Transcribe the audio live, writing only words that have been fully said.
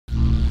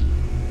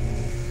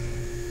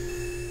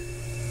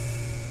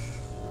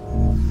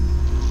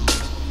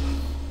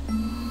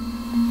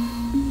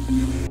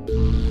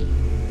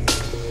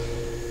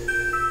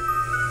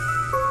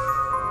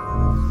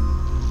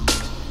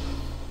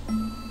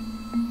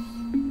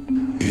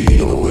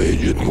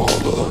aged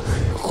mother,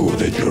 who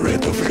the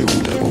chariot of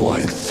lute and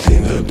lights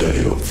in the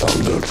day of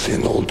thunders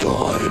in all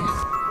time.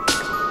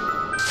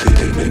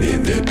 Sitting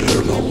beneath the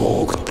eternal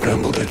oak,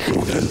 trembled the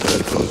truth and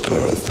stedfast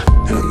earth,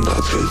 and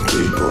thus his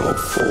deep rock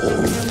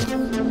falls.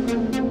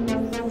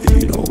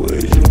 In all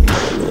aged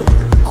mother,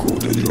 who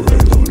the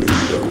chariot of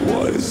lute and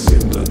lights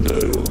in the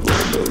day of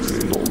thunders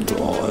in all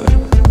time.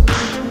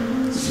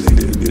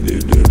 Sitting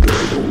beneath the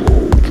eternal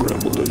oak,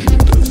 trembled the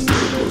truth and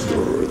stedfast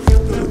earth,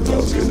 and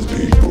thus his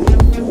deep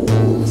rock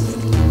falls.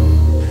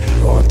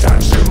 All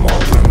times to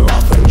molten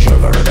love and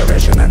sugar,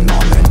 adoration and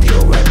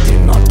non-impurity.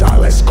 Not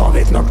eyeless,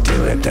 Covet, not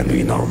lute, and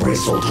we nor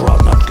Bristled,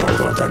 rod, not cold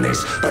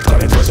Wantonness. But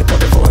Covet was a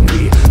potiphal and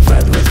we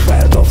fed with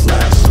fed of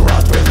flesh,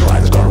 rod with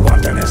lines, gore,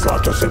 Wantonness,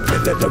 love to sit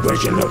with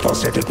adoration, not all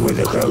set it with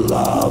her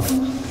love.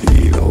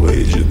 In all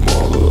aged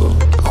mother,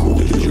 who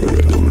the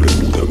chariot of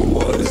lute and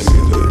lights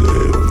in the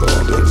day of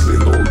thunders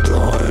in all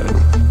time.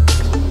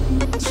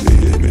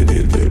 Sitting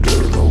beneath the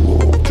eternal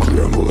oak,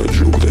 tremble the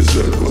truth and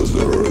stedfast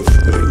earth,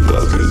 and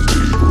thus his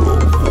deep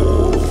rock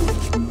falls.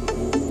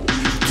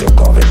 Till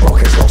Covet broke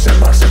his locks and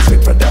locks and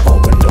slipped for the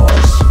open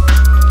doors.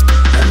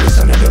 And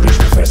listen and the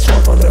reach first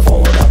sword for the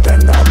followed up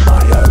and up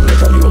by a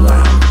little new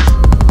lamb.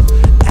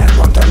 And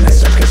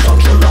Wantonness of his own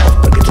true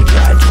love began to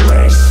try to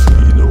race.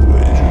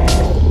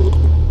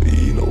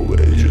 In all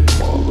aged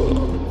mother,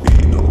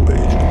 in all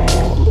aged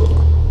mother.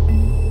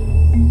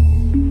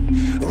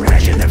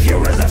 Raging the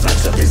furies of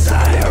flames of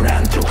desire,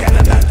 and through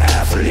heaven and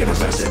earth, living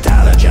first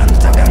intelligent,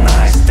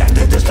 organized, and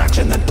the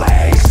destruction and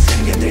place.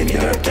 Singing in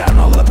your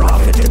eternal, the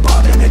prophetic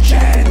body in a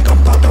chain,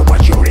 compelled to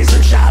watch your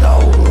reason shadow.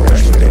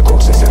 Rush with the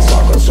corpses and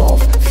sparkles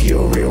of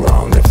fury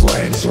round the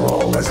flames,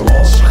 roll as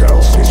lost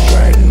hurls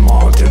restrained,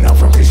 mountain up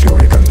from his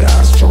fury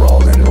condensed,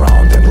 rolling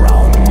round and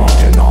round,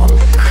 mountain on,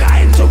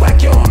 high into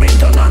vacuum,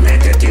 into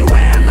non-entity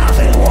where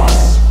nothing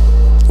was,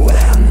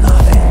 where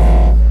nothing.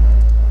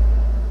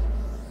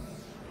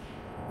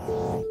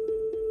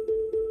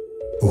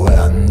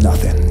 Where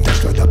nothing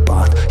destroyed the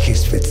path,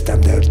 his feet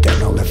stand there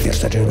eternal, the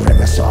fierce surging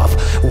rivers of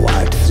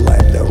white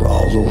flame, they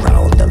roll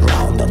round and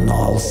round on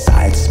all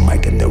sides,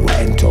 making their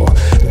way into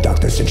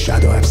darkness and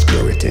shadow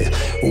obscurity.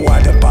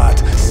 Wide apart,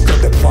 still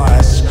the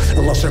fires,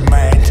 lost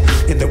remained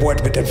in the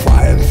void between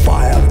fire and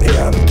fire,